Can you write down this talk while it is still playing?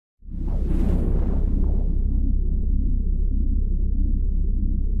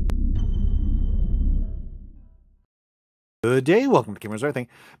Good day, welcome to kingwilliamruleseverything.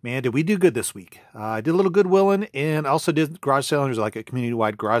 Man, did we do good this week. I did a little Goodwilling and also did garage sale. There's like a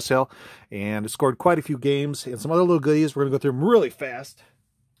community-wide garage sale and scored quite a few games and some other little goodies. We're going to go through them really fast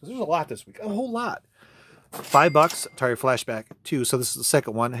because there's a lot this week, a whole lot. $5, Atari Flashback 2, so this is the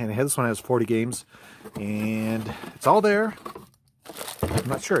second one, and this one has 40 games, and it's all there. I'm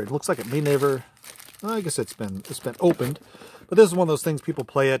not sure, it looks like it may never, well, I guess it's been opened, but this is one of those things people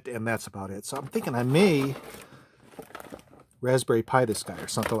play it, and that's about it. So I'm thinking I may Raspberry Pi this guy or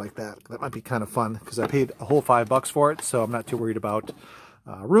something like that. That might be kind of fun because I paid a whole $5 for it, so I'm not too worried about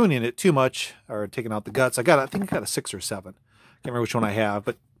ruining it too much or taking out the guts. I think I got a 6 or 7. Can't remember which one I have,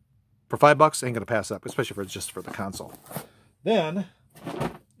 but for $5, I ain't gonna pass up, especially for just for the console. Then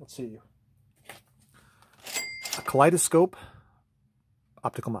let's see, a kaleidoscope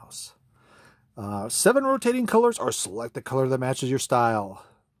optical mouse. 7 rotating colors, or select the color that matches your style.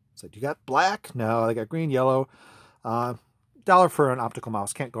 So you got black? No, I got green, yellow. $1 for an optical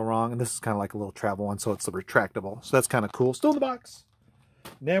mouse, can't go wrong. And this is kind of like a little travel one, so it's the retractable. So that's kind of cool. Still in the box.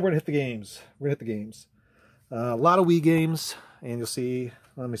 Now we're gonna hit the games. A lot of Wii games, and you'll see.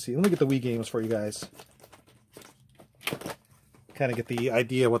 Let me see. Let me get the Wii games for you guys. Kind of get the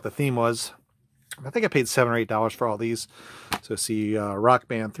idea what the theme was. I think I paid $7 or $8 for all these. So see, Rock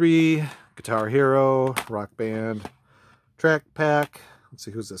Band 3, Guitar Hero, Rock Band Track Pack. Let's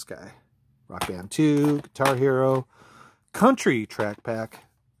see, who's this guy? Rock Band 2, Guitar Hero, Country Track Pack,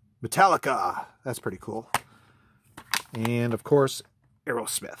 Metallica. That's pretty cool. And of course,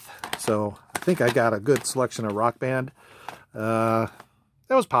 Aerosmith. So I think I got a good selection of Rock Band.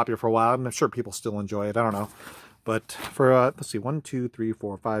 That was popular for a while. I'm sure people still enjoy it. I don't know. But for, let's see, 1, 2, 3,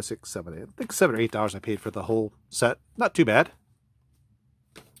 4, 5, 6, 7, 8. I think $7 or $8 I paid for the whole set. Not too bad.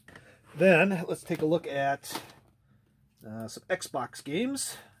 Then let's take a look at some Xbox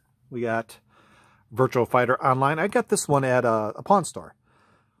games. We got Virtua Fighter Online. I got this one at a pawn store.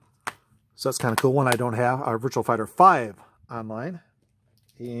 So that's kind of cool. One I don't have. Our Virtua Fighter 5 Online.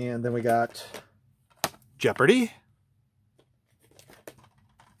 And then we got Jeopardy!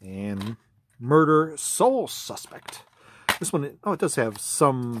 And Murder Soul Suspect. This one, oh, it does have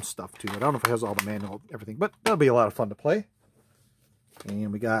some stuff to it. I don't know if it has all the manual, everything, but that'll be a lot of fun to play.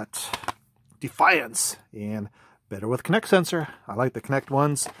 And we got Defiance and Better with Kinect Sensor. I like the Kinect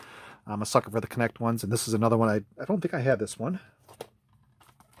ones. I'm a sucker for the Kinect ones, and this is another one. I don't think I had this one.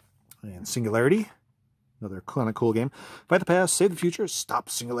 And Singularity, another kind of cool game. Fight the past, save the future, stop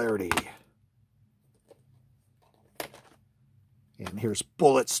Singularity. And here's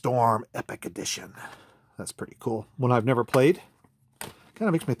Bulletstorm Epic Edition. That's pretty cool. One I've never played. Kind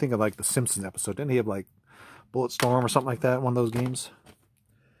of makes me think of like the Simpsons episode. Didn't he have like Bulletstorm or something like that? One of those games.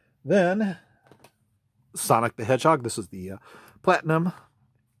 Then Sonic the Hedgehog. This is the Platinum.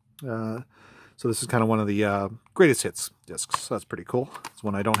 So this is kind of one of the greatest hits discs. So that's pretty cool. It's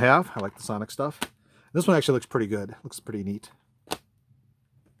one I don't have. I like the Sonic stuff. This one actually looks pretty good. Looks pretty neat.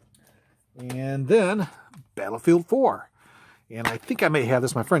 And then Battlefield 4. And I think I may have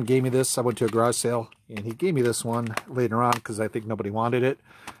this. My friend gave me this. I went to a garage sale, and he gave me this one later on because I think nobody wanted it.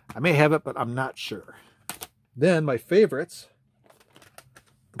 I may have it, but I'm not sure. Then my favorites,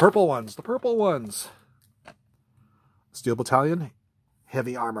 the purple ones. Steel Battalion,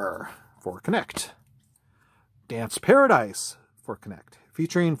 Heavy Armor for Kinect. Dance Paradise for Kinect,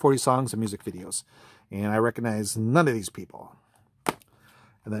 featuring 40 songs and music videos. And I recognize none of these people.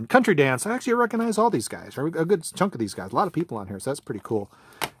 And then Country Dance, I actually recognize all these guys, or a good chunk of these guys. A lot of people on here, so that's pretty cool.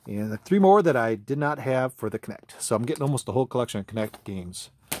 And 3 more that I did not have for the Kinect. So I'm getting almost the whole collection of Kinect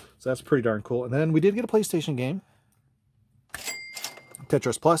games. So that's pretty darn cool. And then we did get a PlayStation game.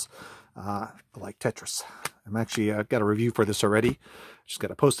 Tetris Plus. I like Tetris. I'm actually got a review for this already. Just got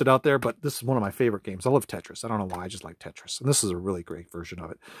to post it out there, but this is one of my favorite games. I love Tetris. I don't know why, I just like Tetris. And this is a really great version of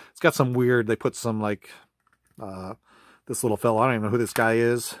it. It's got some weird, they put some like... this little fellow, I don't even know who this guy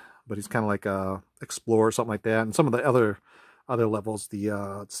is, but he's kind of like a explorer or something like that. And some of the other levels, the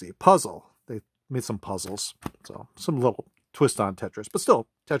let's see, puzzle. They made some puzzles, so some little twist on Tetris, but still,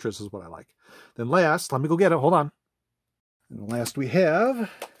 Tetris is what I like. Then last, let me go get it. Hold on. And last we have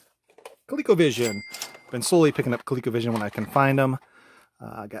ColecoVision. Been slowly picking up ColecoVision when I can find them.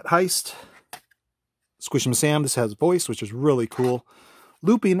 I got Heist, Squish 'em Sam. This has voice, which is really cool.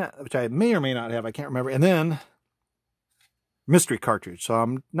 Looping, which I may or may not have. I can't remember. And then mystery cartridge. So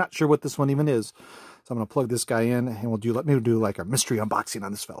I'm not sure what this one even is. So I'm going to plug this guy in, and maybe do like a mystery unboxing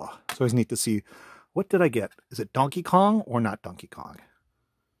on this fellow. It's always neat to see, what did I get? Is it Donkey Kong or not Donkey Kong?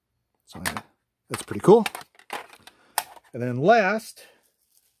 So that's pretty cool. And then last,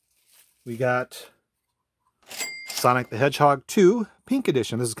 we got Sonic the Hedgehog 2 Pink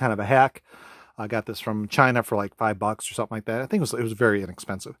Edition. This is kind of a hack. I got this from China for like $5 or something like that. I think it was very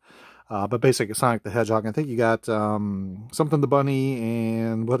inexpensive. But basically, Sonic the Hedgehog. I think you got something the bunny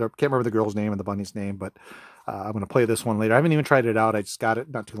and whatever. Can't remember the girl's name and the bunny's name, but I'm going to play this one later. I haven't even tried it out. I just got it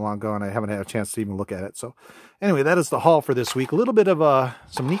not too long ago, and I haven't had a chance to even look at it. So anyway, that is the haul for this week. A little bit of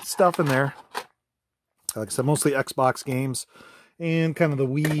some neat stuff in there. Like I said, mostly Xbox games and kind of the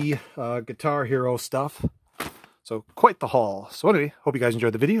Wii Guitar Hero stuff. So quite the haul. So anyway, hope you guys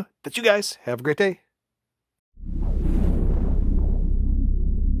enjoyed the video. That you guys have a great day.